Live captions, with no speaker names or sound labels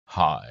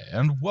Hi,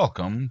 and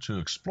welcome to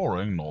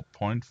Exploring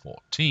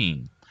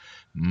 0.14.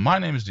 My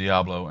name is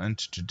Diablo, and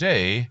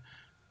today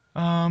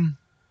I'm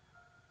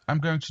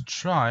going to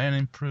try and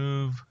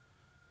improve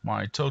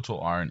my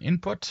total iron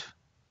input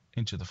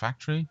into the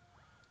factory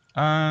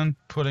and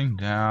putting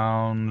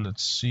down,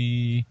 let's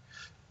see,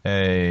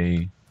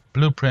 a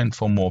blueprint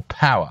for more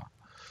power.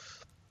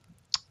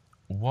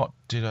 What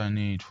did I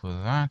need for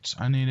that?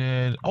 I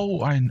needed,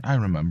 I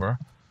remember.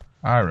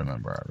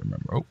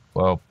 Oh,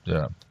 well,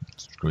 yeah,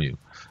 screw you.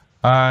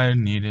 I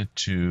needed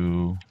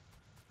to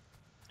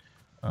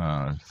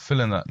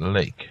fill in that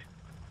lake.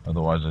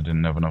 Otherwise, I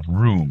didn't have enough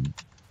room.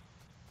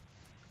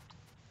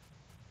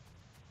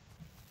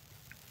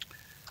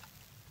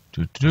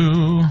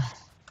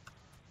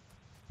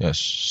 Yes,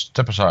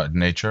 step aside,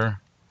 nature.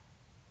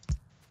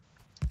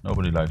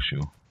 Nobody likes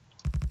you.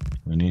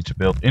 We need to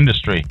build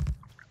industry.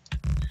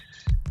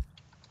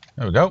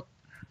 There we go.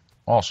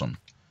 Awesome.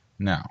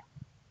 Now,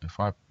 if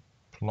I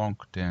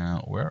plonk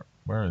down, where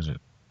is it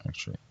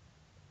actually?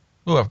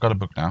 Oh, I've got a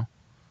book now.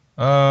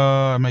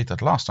 I made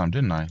that last time,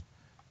 didn't I?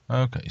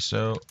 Okay,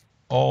 so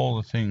all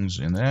the things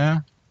in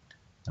there,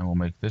 and we'll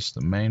make this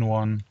the main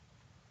one.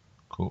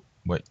 Cool.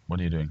 Wait, what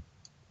are you doing?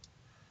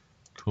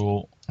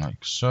 Cool,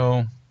 like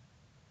so.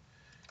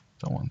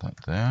 Don't want that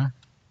there.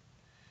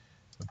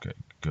 Okay,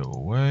 go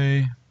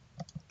away.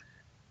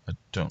 I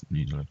don't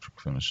need electric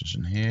furnaces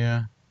in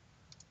here.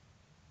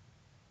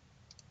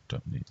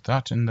 Don't need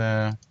that in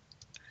there.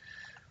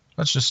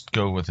 Let's just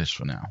go with this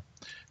for now.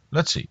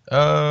 Let's see.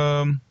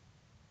 Can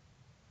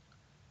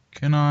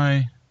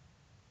I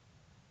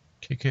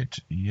kick it?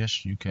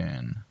 Yes, you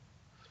can.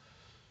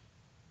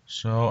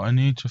 So I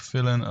need to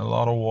fill in a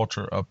lot of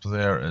water up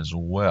there as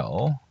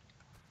well.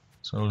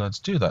 So let's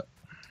do that.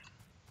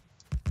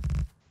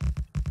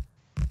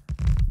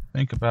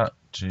 Think about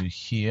to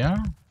here.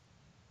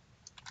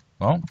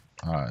 Well,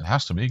 it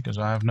has to be because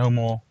I have no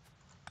more.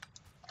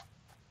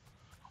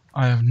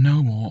 I have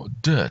no more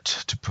dirt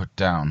to put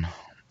down.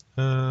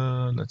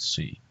 Let's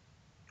see.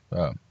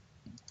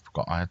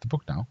 Forgot I had the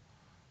book now.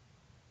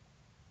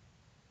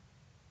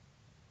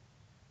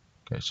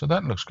 Okay, so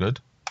that looks good.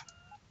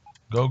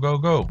 Go, go,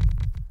 go.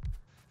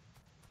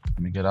 Let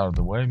me get out of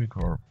the way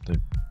before they,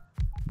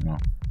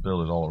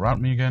 build it all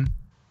around me again.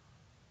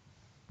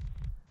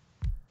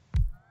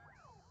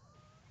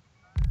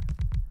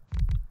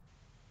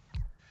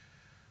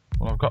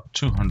 Well, I've got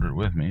 200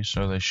 with me,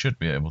 so they should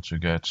be able to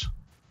get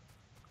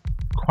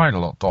quite a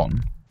lot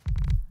done.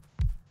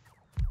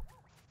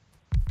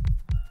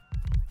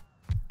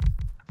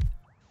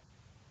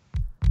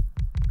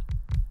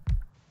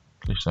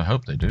 At least I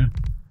hope they do.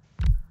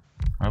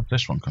 I hope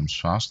this one comes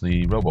fast,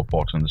 the robot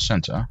port in the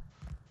center,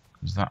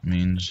 because that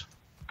means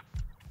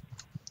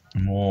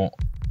more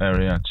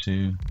area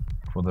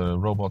for the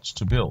robots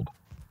to build.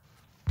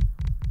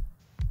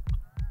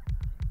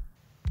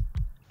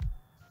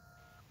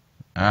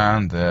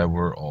 And there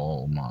were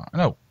all my...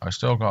 No, I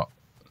still got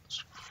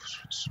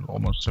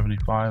almost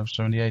 75,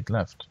 78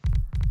 left.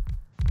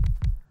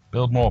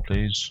 Build more,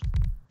 please.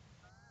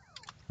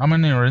 How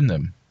many are in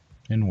them?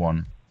 In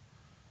one.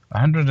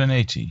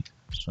 180.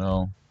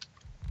 So,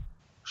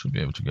 should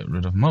be able to get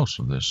rid of most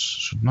of this,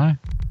 shouldn't I?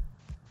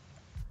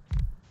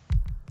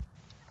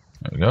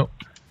 There we go.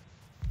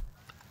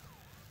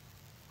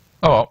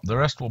 Oh well, the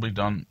rest will be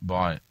done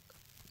by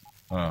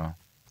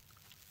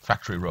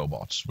factory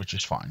robots, which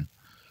is fine.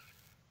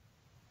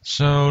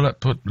 So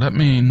let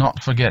me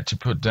not forget to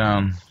put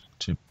down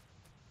to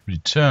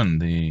return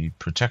the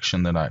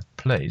protection that I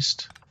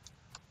placed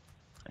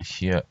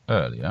here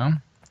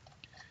earlier.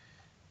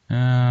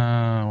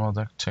 Well,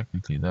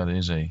 technically that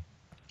is a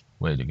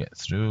way to get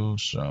through.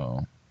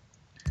 So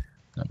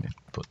let me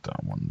put down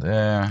one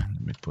there.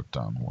 Let me put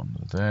down one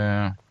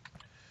there.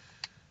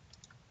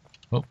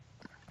 Oh,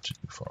 too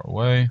far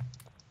away.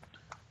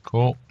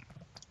 Cool.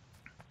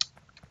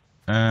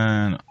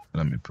 And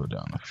let me put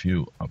down a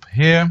few up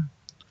here.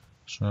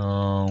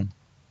 So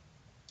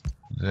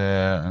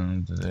there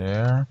and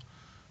there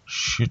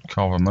should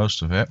cover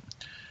most of it.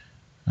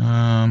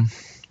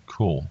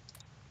 Cool.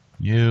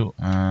 You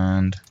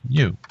and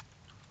you.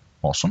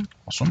 Awesome,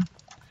 awesome.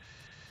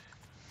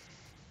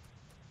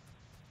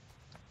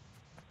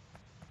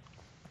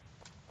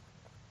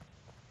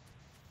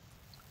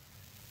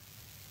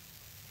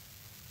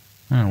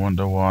 I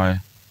wonder why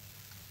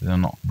they're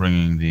not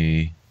bringing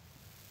the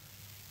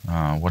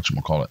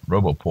whatchamacallit,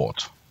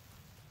 Roboport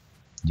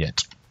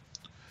yet.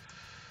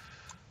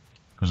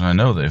 Because I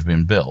know they've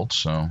been built,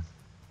 so...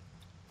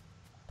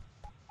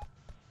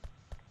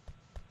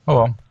 Oh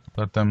well,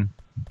 let them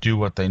do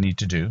what they need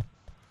to do.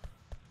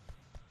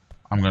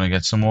 I'm gonna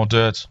get some more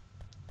dirt.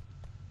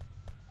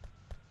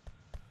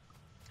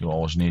 You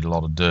always need a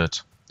lot of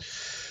dirt.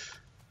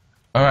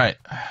 Alright,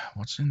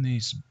 what's in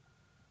these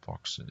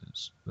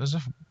boxes? There's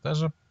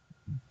a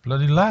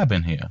bloody lab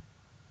in here.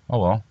 Oh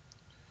well.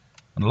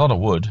 And a lot of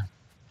wood.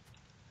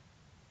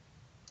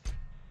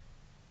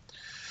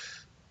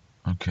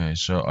 Okay,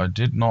 so I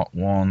did not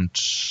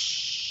want...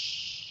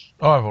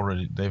 Oh,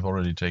 they've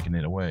already taken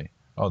it away.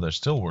 Oh, they're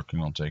still working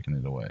on taking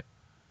it away.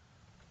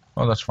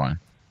 Oh, that's fine.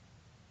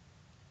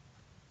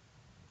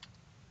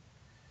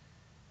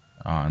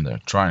 And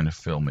they're trying to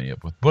fill me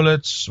up with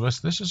bullets.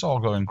 This is all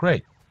going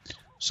great.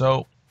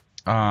 So,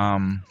 are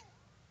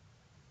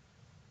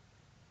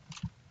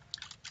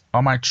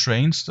my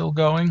trains still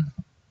going?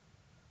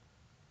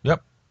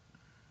 Yep.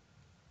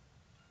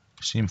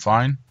 Seem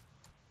fine.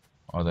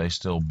 Are they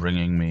still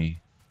bringing me?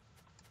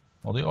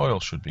 Well, the oil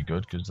should be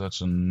good because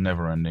that's a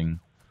never-ending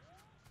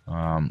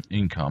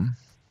income.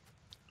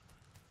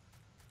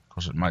 Of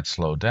course, it might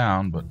slow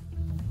down, but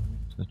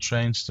the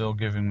train's still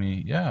giving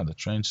me. Yeah, the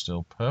train's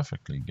still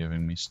perfectly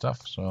giving me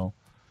stuff. So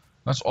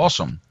that's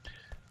awesome.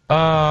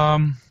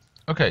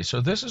 Okay, so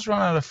this has run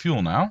out of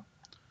fuel now.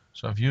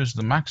 So I've used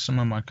the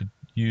maximum I could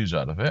use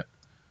out of it.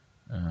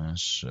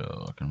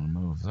 So I can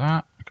remove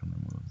that. I can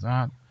remove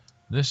that.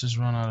 This has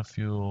run out of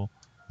fuel.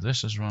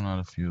 This has run out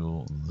of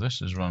fuel. This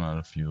has run out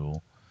of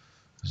fuel.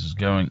 This is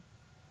going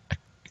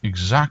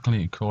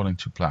exactly according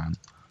to plan.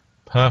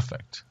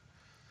 Perfect.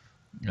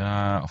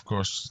 Of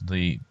course,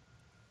 the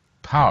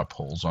power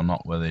poles are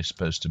not where they're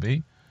supposed to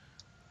be,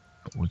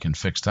 but we can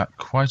fix that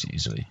quite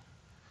easily.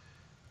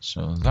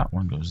 So that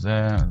one goes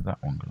there,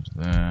 that one goes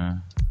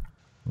there,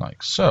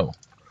 like so.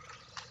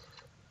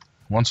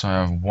 Once I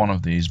have one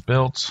of these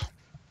built,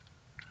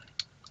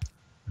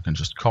 I can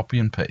just copy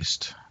and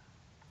paste.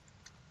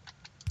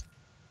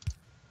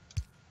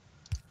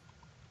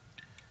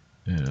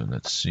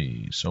 Let's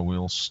see, so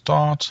we'll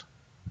start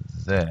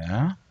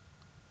there,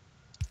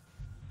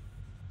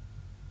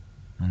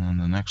 and then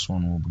the next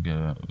one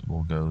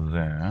will go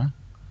there.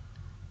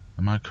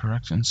 Am I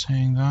correct in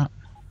saying that?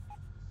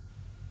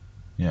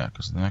 Yeah,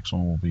 because the next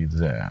one will be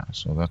there,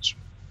 so that's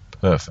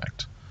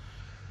perfect.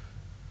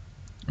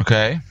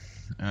 Okay,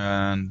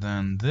 and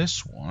then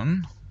this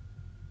one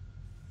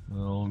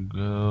will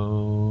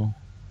go.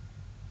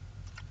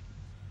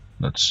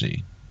 Let's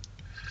see.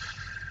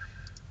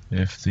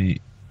 If the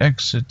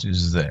exit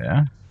is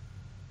there,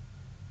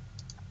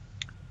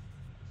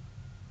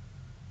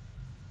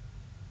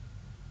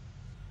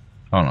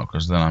 oh no,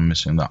 because then I'm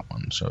missing that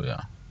one, so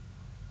yeah.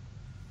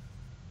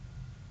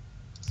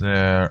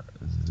 There,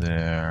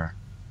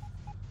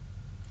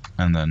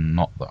 and then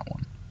not that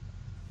one.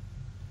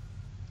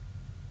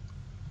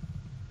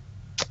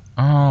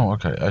 Oh,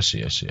 okay, I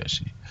see.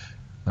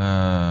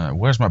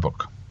 Where's my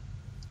book?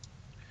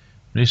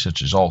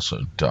 Research is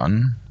also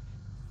done.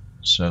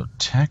 So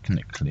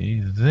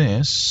technically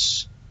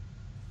this,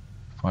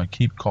 if I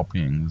keep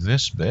copying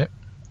this bit,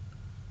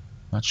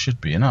 that should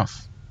be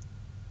enough.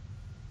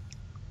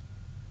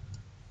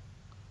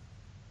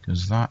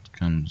 Because that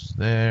comes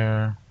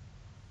there.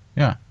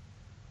 Yeah,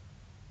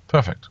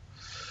 perfect.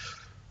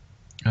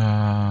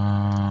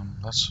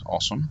 That's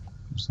awesome.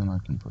 Because then I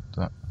can put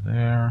that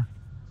there.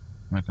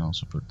 And I can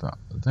also put that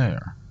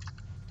there.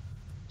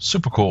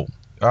 Super cool.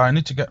 I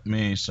need to get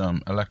me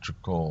some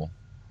electrical.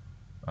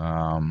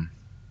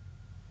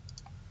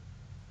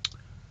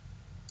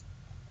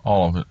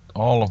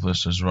 All of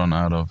this is run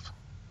out of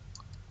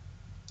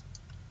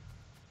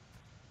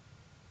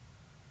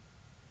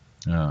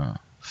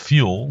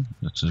fuel.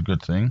 That's a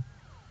good thing.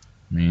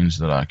 Means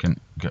that I can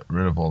get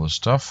rid of all this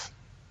stuff.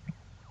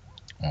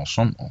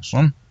 Awesome,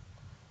 awesome.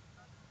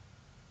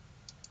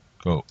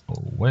 Go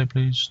away,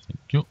 please.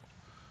 Thank you.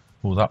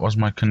 Oh, that was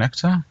my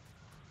connector.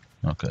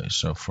 Okay,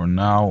 so for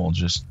now, we'll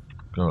just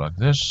go like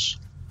this.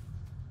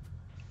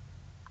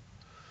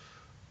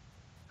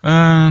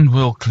 And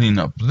we'll clean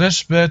up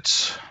this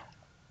bit.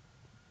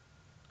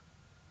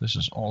 This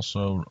is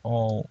also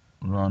all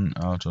run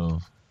out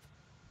of,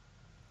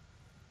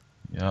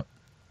 yep,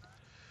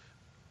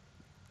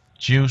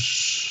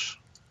 juice.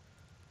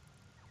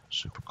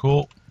 Super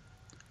cool.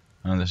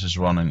 And this is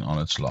running on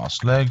its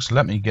last legs.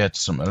 Let me get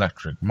some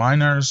electric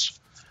miners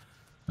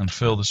and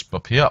fill this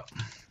puppy up.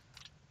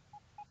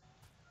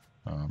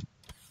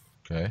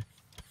 Okay.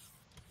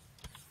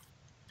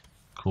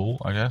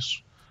 Cool, I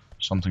guess.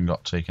 Something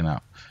got taken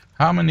out.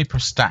 How many per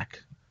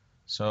stack?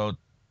 So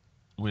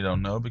we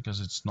don't know because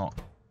it's not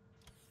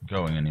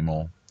going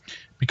anymore.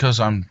 Because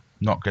I'm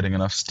not getting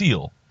enough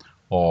steel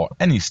or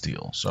any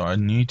steel. So I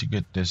need to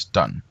get this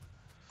done.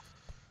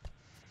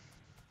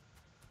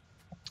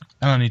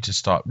 And I need to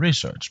start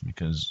research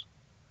because,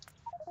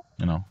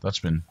 you know, that's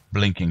been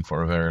blinking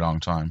for a very long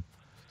time.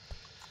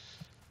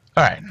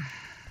 Alright.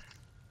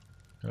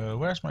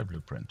 Where's my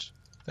blueprint?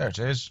 There it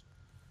is.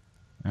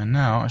 And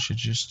now I should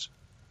just...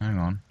 Hang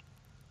on.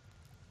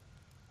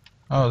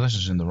 Oh, this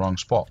is in the wrong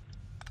spot.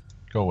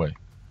 Go away.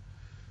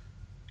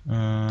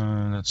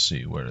 Let's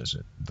see. Where is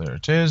it? There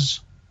it is.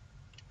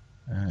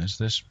 Is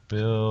this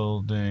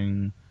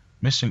building...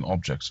 Missing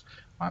objects.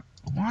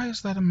 Why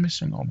is that a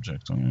missing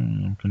object?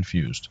 I'm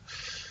confused.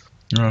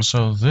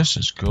 So this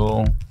is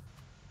cool.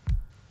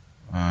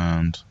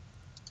 And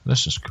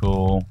this is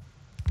cool.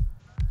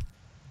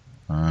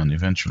 And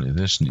eventually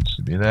this needs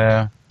to be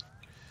there.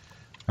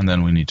 And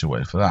then we need to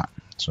wait for that.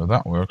 So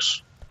that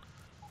works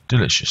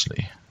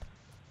deliciously.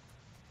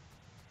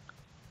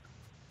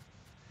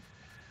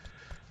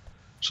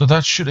 So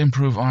that should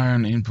improve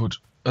iron input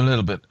a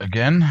little bit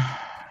again.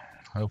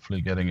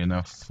 Hopefully getting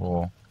enough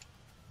for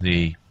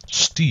the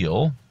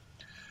steel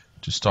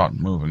to start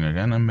moving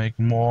again and make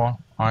more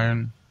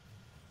iron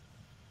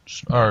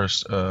or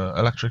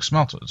electric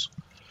smelters.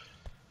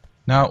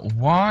 Now,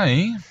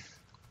 why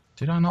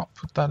did I not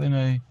put that in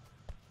a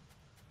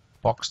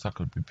box that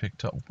could be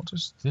picked up? What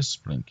is this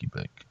blinky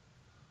blink?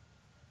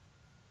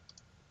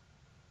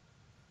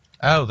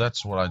 Oh,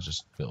 that's what I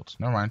just built.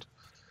 Never mind.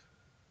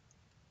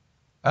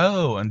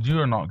 Oh, and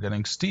you're not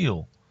getting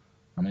steel.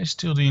 How many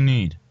steel do you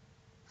need?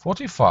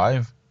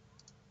 45?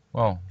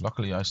 Well,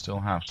 luckily I still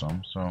have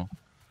some, so...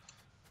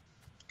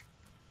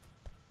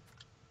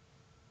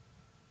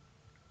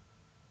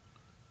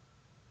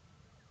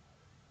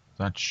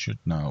 That should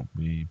now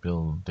be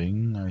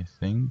building, I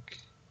think.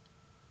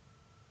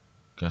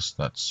 Guess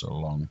that's a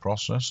long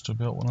process to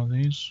build one of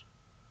these.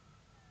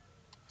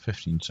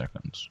 15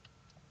 seconds.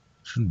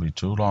 Shouldn't be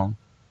too long.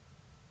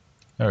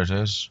 There it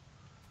is.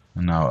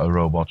 And now a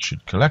robot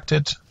should collect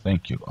it.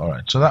 Thank you.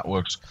 Alright, so that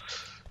works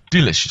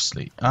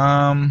deliciously.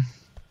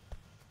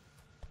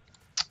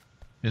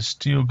 Is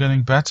steel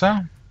getting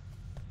better?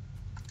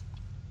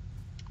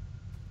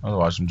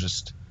 Otherwise I'm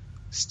just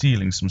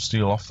stealing some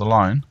steel off the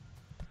line.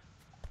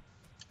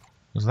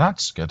 Because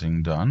that's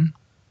getting done.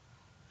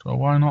 So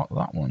why not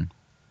that one?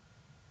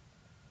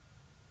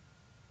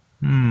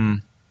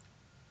 I'm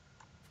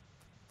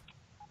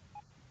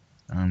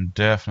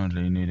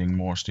definitely needing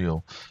more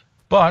steel.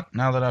 But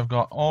now that I've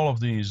got all of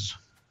these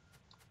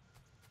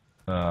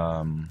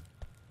upgraded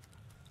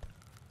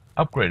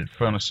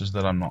furnaces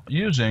that I'm not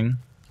using,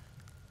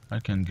 I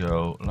can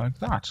go like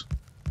that.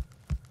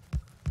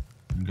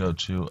 And go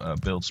to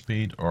build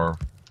speed or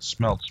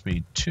smelt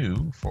speed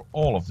 2 for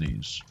all of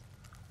these.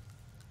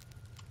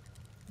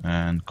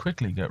 And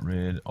quickly get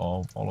rid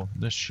of all of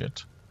this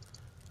shit,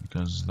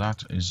 because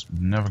that is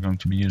never going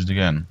to be used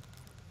again.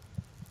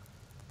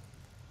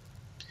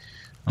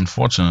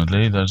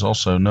 Unfortunately, there's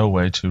also no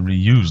way to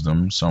reuse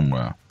them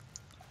somewhere.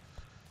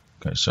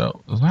 Okay,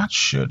 so that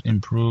should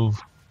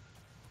improve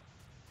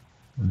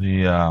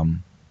the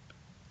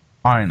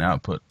iron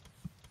output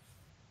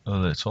a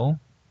little,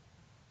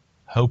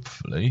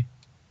 hopefully.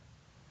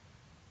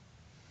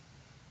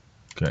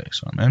 Okay,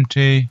 so I'm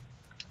empty.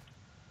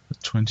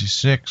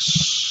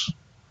 26.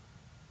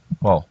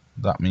 Well,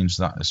 that means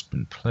that has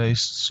been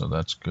placed, so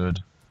that's good.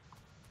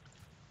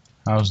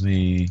 How's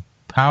the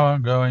power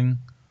going?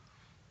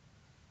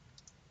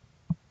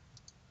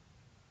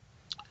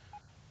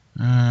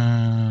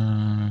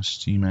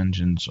 Steam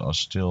engines are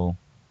still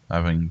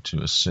having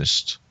to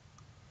assist.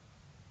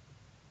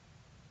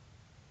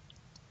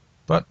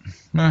 But,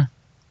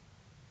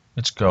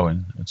 it's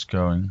going, it's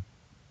going.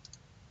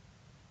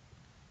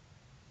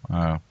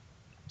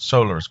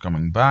 Solar is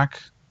coming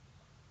back.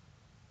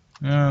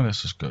 Yeah,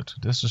 this is good.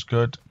 This is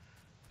good.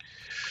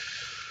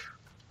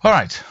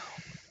 Alright.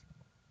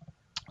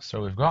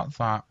 So we've got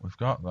that. We've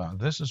got that.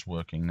 This is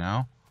working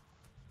now.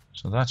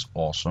 So that's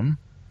awesome.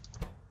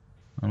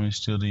 How many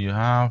steel do you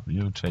have?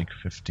 You take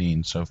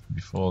 15. So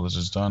before this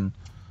is done,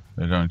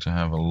 we're going to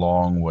have a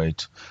long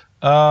wait.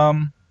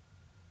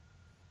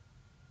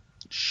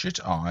 Should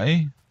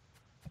I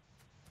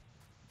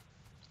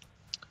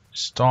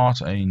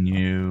start a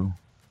new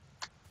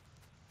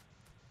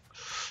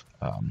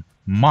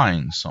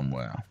mine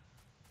somewhere?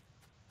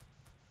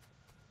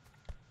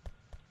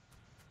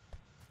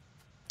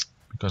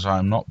 Because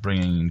I'm not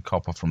bringing in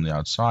copper from the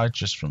outside,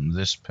 just from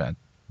this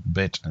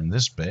bit and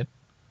this bit.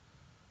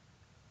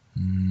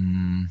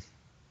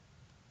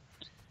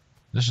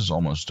 This is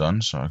almost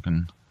done, so I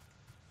can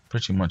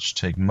pretty much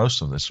take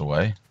most of this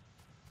away.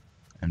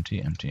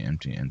 Empty, empty,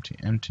 empty, empty,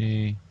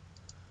 empty.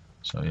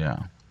 So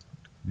yeah,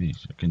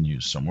 these I can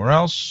use somewhere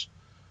else.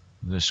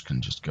 This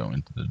can just go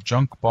into the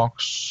junk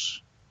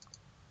box.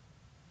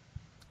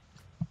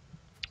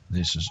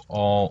 This is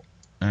all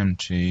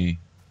empty.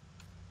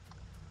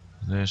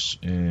 This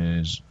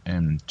is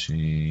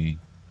empty.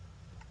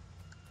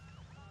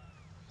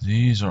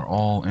 These are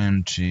all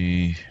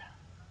empty.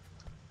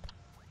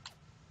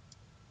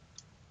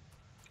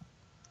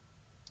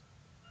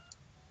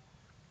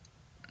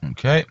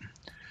 Okay.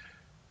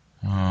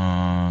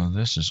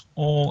 This is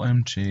all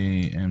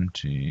empty,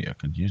 empty. I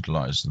could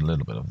utilize a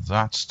little bit of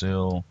that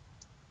still.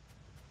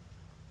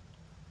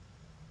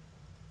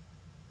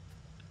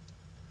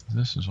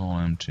 This is all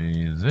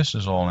empty. This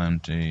is all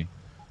empty.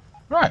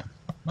 Right.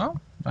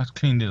 Well, that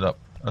cleaned it up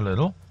a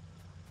little.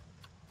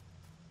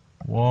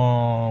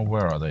 Whoa,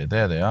 where are they?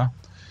 There they are.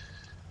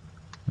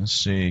 Let's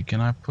see.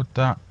 Can I put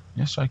that?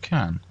 Yes, I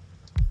can.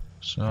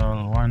 So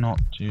why not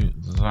do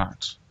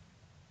that?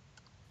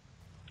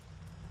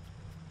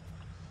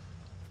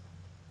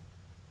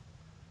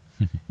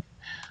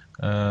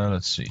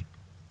 Let's see.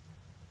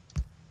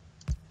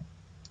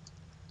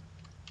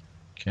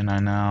 Can I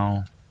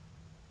now?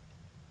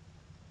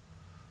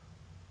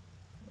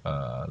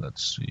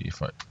 Let's see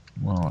if I.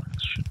 Well, I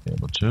should be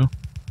able to.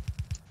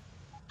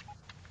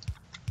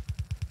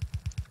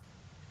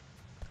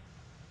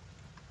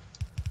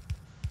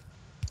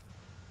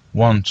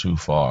 One too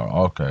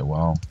far. Okay,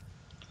 well,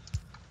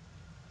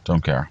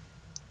 don't care.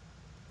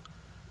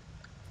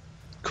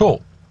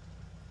 Cool.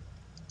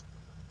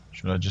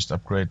 Should I just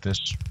upgrade this?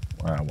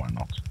 Why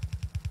not?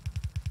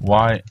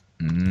 Why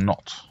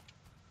not?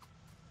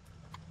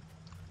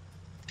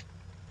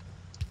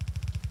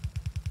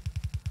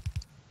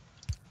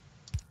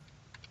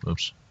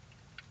 Oops.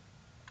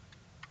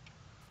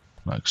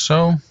 Like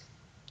so.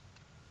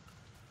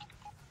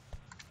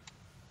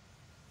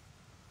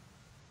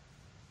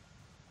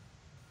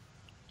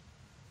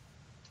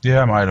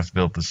 Yeah, I might have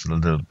built this a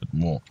little bit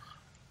more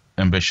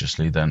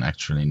ambitiously than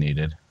actually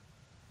needed.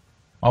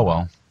 Oh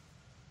well.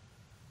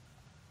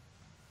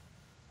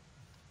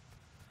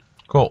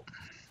 Cool.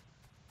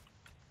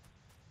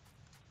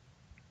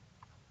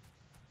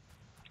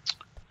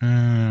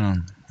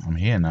 I'm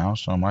here now,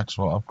 so I might as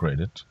well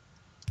upgrade it.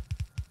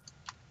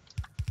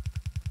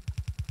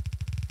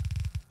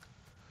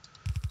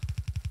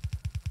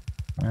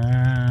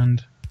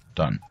 And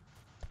done.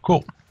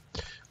 Cool.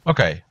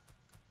 Okay.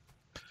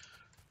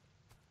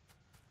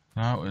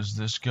 How is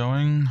this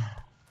going?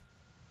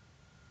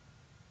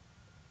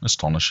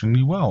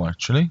 Astonishingly well,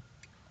 actually.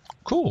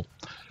 Cool.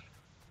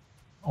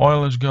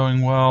 Oil is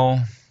going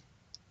well.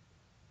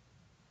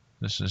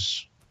 This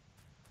is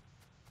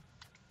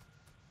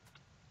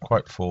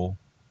quite full.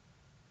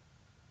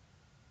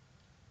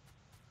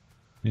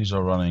 These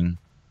are running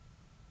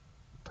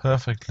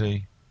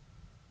perfectly.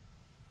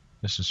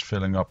 This is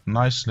filling up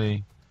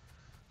nicely.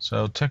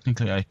 So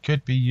technically I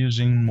could be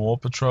using more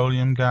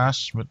petroleum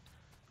gas, but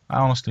I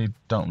honestly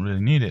don't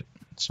really need it.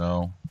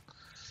 So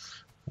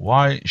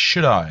why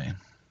should I?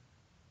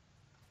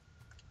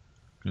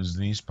 Because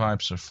these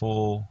pipes are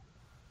full.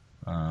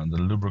 The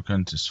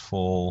lubricant is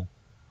full.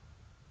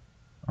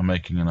 I'm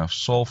making enough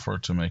sulfur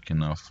to make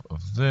enough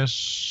of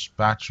this.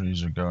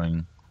 Batteries are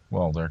going,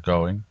 well, they're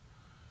going.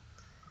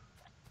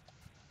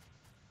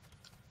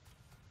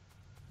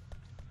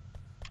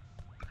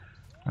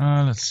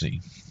 Let's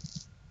see.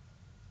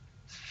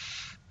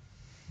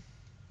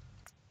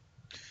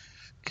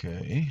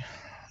 Okay.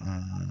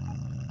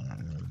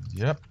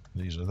 Yep,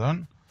 these are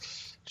done.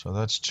 So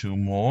that's 2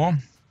 more.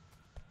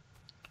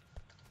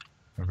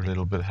 Every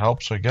little bit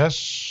helps, I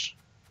guess.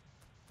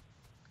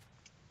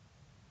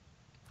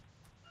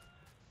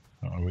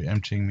 Are we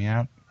emptying me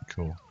out?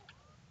 Cool.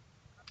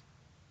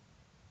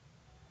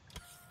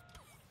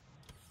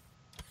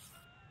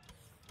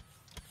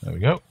 There we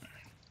go.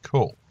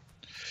 Cool.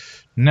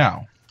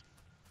 Now,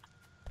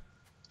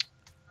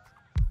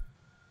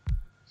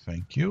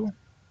 thank you.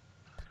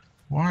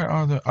 Why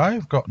are there...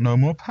 I've got no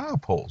more power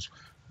poles.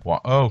 Why?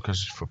 Oh,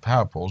 because for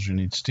power poles you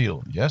need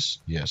steel. Yes?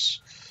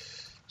 Yes.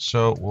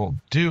 So we'll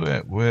do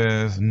it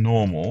with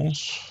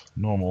normals.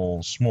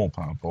 Normal small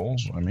power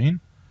poles, I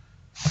mean.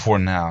 For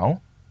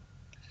now.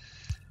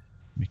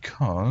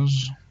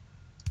 Because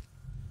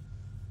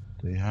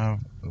they have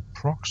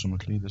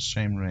approximately the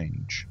same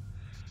range.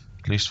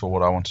 At least for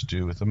what I want to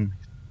do with them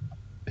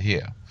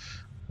here.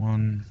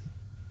 1,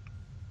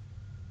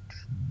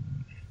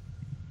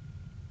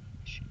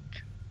 2,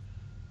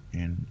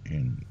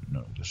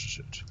 no, this is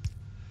it.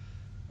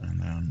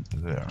 And then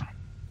there.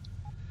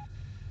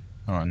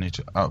 Oh, I need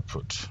to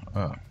output.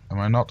 Am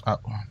I not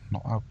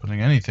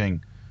outputting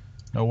anything?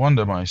 No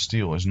wonder my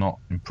steel is not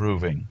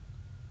improving.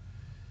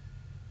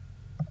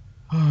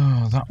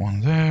 That one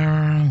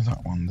there,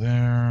 that one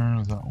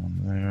there, that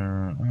one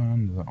there,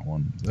 and that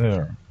one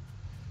there.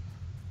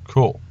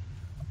 Cool.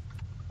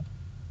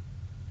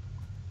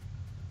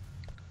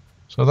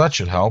 So that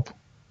should help.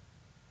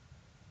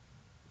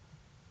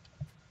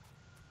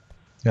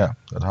 Yeah,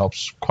 that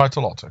helps quite a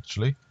lot,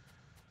 actually.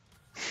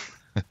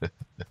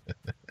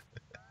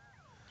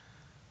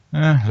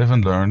 Live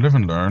and learn, live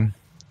and learn.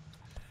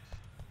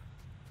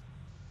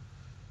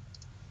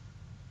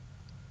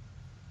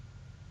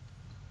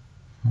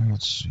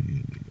 Let's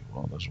see.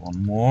 Well, there's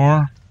one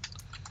more. I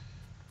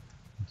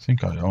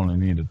think I only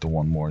needed the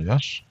one more,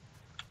 yes?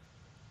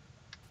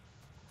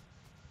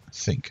 I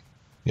think.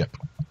 Yep.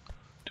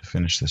 To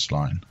finish this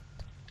line.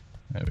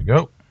 There we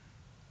go.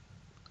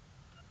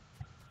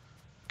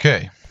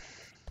 Okay.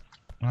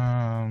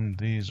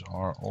 These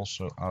are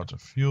also out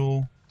of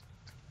fuel.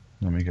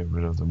 Let me get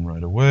rid of them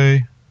right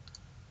away.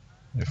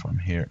 If I'm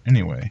here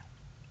anyway.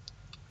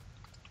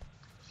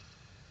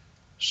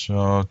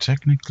 So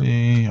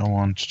technically I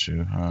want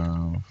to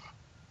have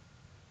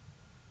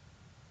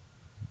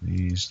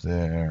these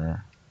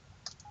there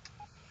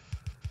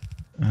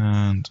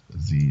and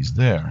these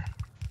there.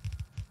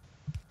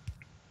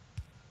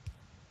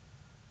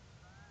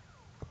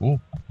 Cool.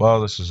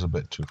 Well, this is a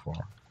bit too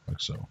far, like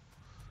so.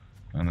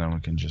 And then we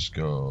can just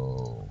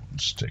go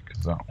and stick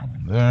that one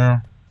in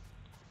there.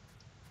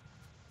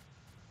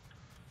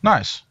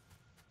 Nice.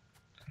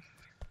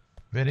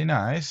 Very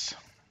nice.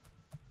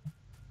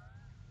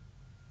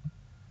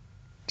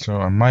 So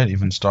I might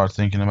even start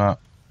thinking about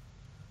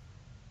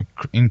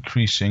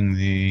increasing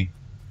the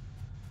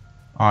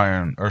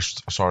iron, or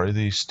sorry,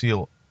 the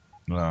steel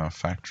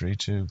factory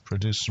to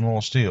produce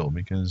more steel,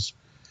 because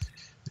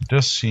it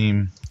does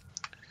seem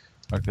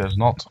like there's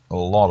not a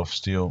lot of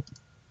steel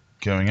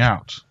going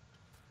out.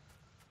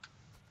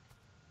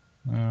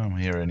 I'm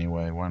here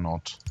anyway, why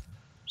not?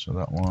 So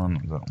that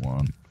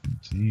one,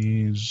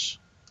 these.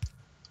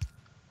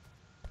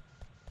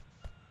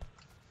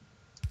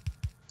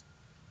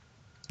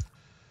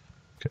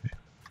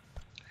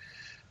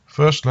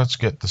 First, let's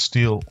get the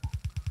steel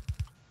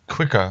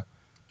quicker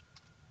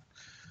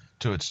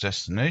to its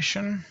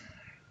destination.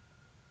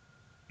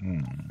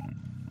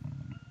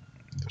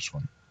 This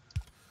one.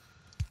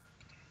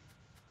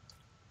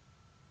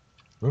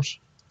 Oops,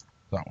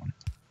 that one.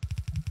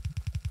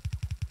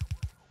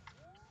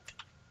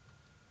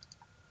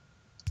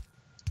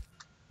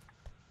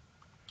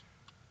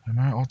 Am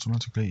I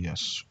automatically?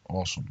 Yes.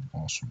 Awesome,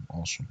 awesome,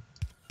 awesome.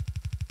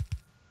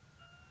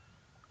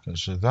 Okay,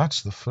 so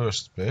that's the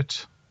first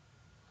bit.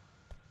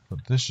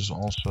 But this is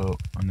also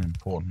an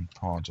important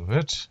part of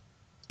it.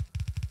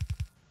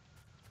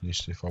 At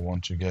least if I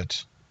want to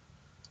get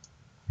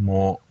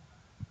more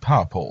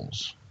power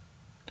poles.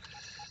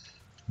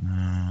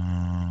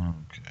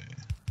 Okay.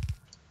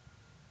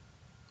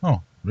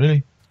 Oh,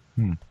 really?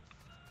 I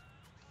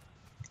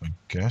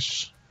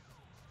guess.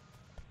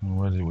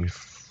 Where did we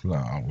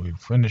flower? We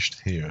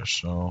finished here,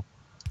 so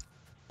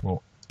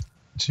we'll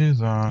do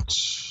that.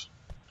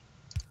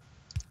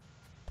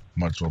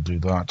 Might as well do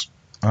that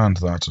and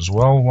that as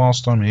well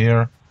whilst I'm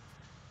here.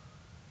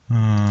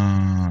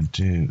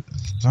 Do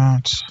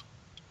that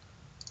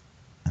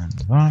and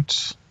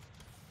that.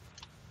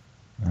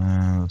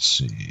 Let's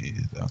see,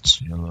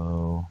 that's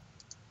yellow.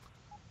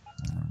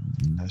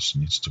 This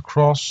needs to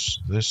cross,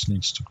 this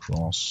needs to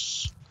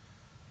cross,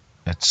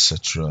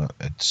 etc.,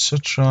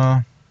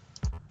 etc.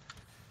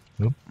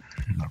 Oop,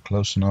 not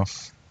close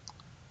enough.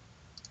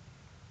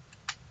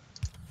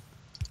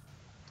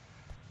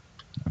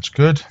 That's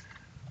good.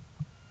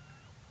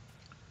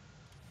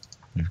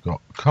 We've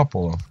got a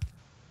couple of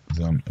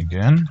them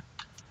again.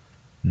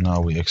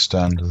 Now we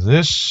extend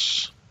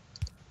this.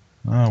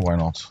 Why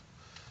not?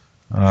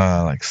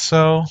 Like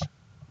so.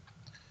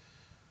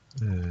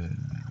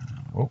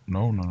 Oh,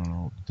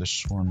 no.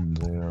 This one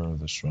there,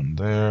 this one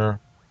there.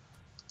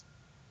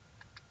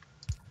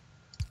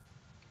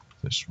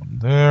 This one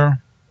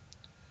there.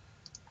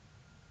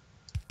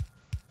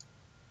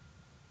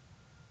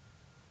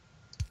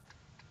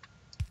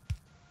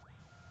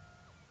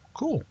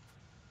 Cool.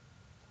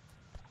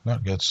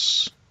 That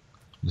gets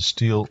the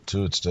steel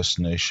to its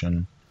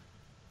destination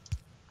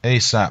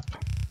ASAP.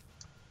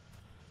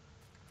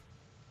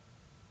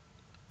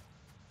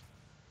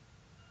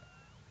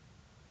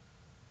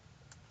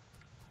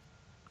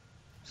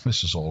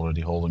 This is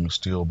already holding a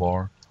steel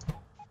bar.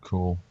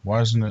 Cool.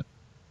 Why isn't it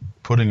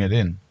putting it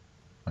in?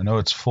 I know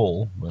it's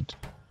full, but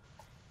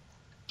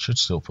should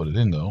still put it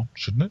in though,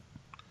 shouldn't it?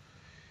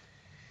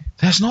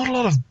 There's not a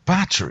lot of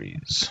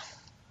batteries.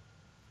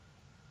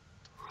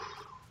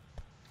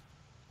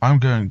 I'm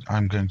going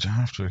to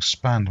have to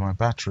expand my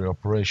battery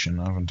operation,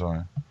 haven't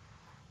I?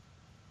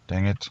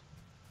 Dang it.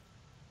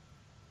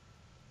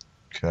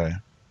 Okay.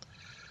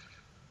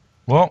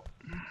 Well,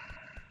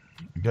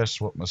 I guess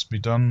what must be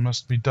done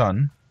must be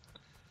done.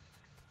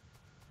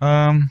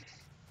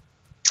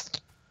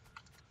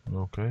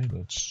 Okay,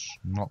 let's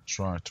not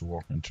try to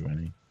walk into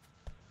any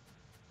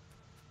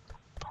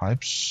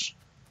pipes.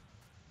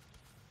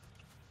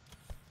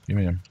 Give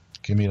me them.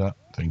 Give me that.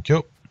 Thank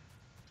you.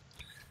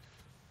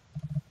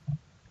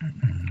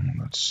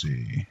 Let's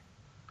see.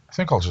 I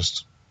think I'll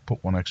just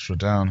put one extra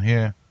down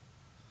here.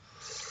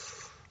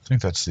 I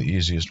think that's the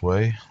easiest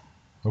way.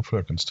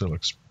 Hopefully I can still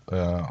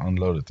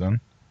unload it then.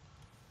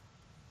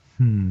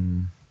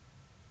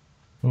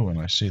 Oh,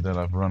 and I see that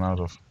I've run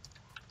out of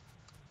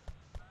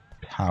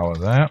power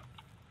there.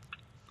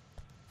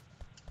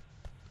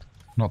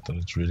 Not that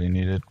it's really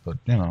needed, but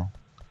you know.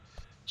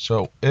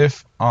 So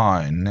if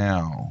I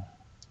now...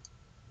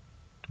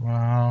 Do I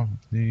have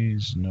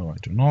these? No, I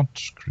do not.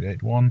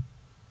 Create one.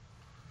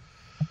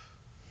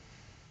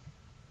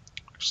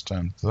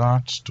 Extend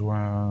that. Do I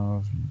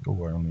have...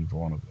 Oh, I only have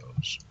one of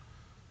those.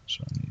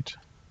 So I need...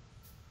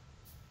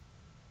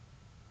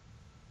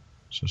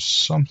 So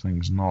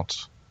something's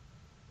not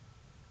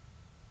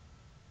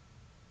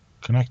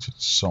connected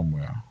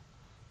somewhere.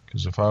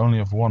 Because if I only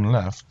have one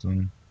left,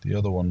 then the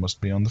other one must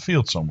be on the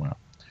field somewhere.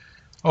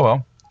 Oh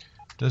well.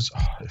 It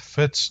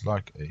fits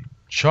like a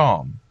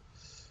charm.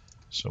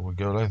 So we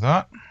go like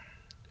that.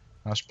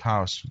 How's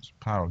power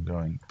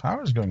going?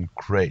 Power is going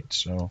great.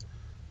 So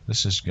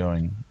this is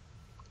going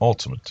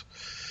ultimate.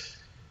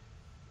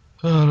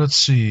 Let's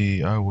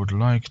see. I would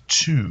like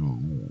to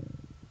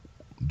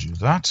do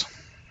that.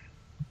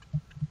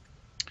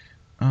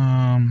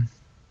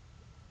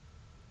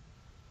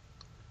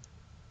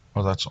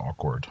 Oh, that's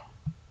awkward.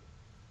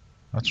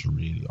 That's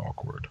really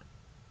awkward.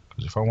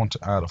 Because if I want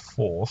to add a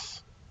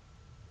fourth,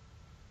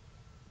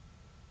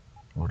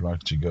 I would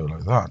like to go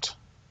like that.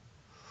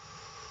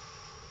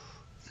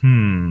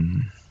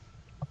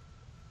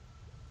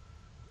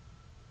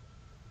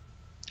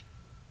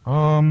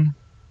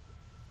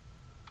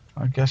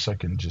 I guess I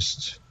can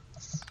just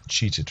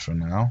cheat it for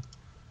now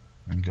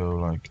and go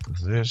like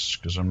this,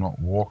 because I'm not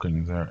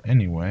walking there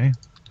anyway.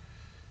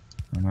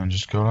 And then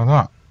just go like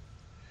that.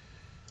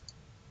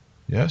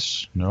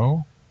 Yes?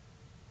 No?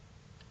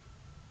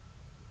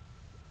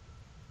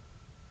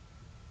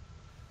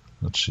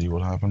 Let's see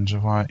what happens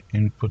if I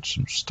input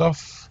some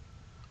stuff.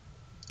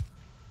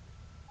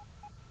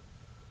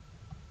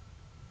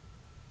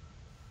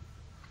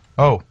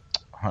 Oh,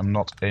 I'm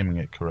not aiming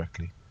it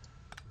correctly.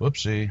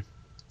 Whoopsie.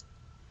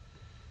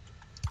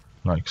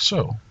 Like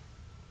so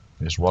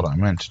is what I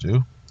meant to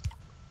do.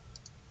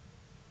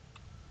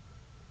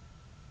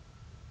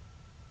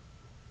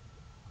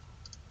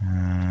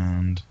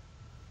 And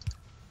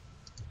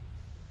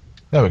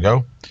there we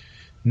go.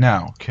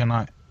 Now, can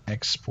I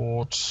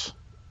export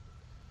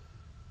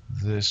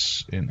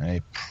this in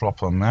a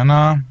proper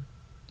manner?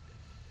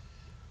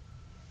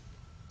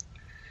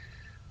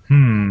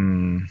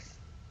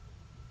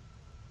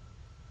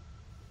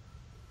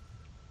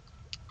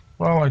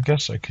 Well, I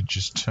guess I could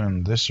just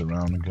turn this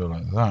around and go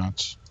like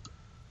that,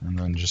 and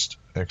then just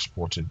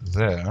export it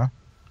there.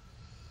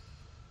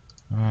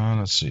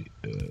 Let's see.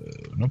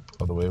 Nope,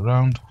 other way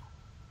around.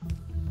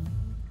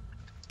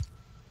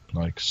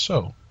 Like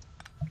so.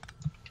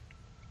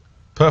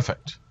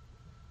 Perfect.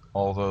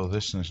 Although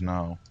this is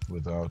now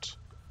without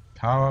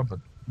power, but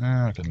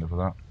I can live with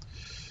that.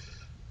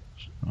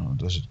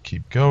 Does it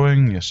keep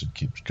going? Yes, it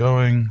keeps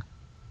going.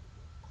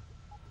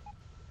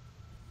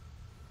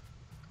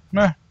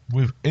 Meh,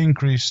 we've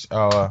increased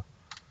our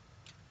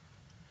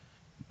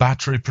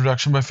battery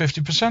production by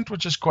 50%,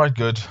 which is quite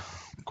good.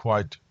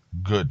 Quite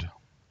good.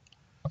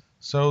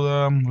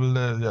 So,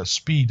 yeah,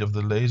 speed of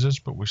the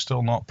lasers, but we're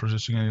still not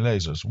producing any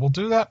lasers. We'll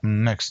do that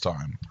next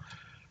time.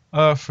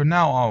 For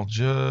now, I'll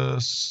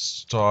just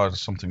start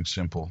something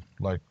simple,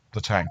 like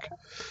the tank.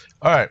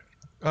 Alright,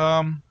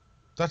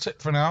 that's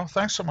it for now.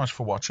 Thanks so much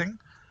for watching.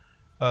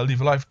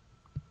 Leave a like.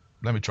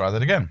 Let me try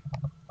that again.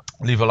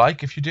 Leave a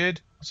like if you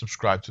did.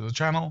 Subscribe to the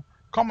channel.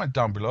 Comment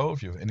down below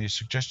if you have any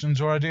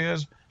suggestions or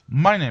ideas.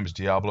 My name is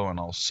Diablo, and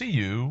I'll see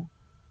you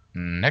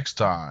next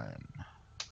time.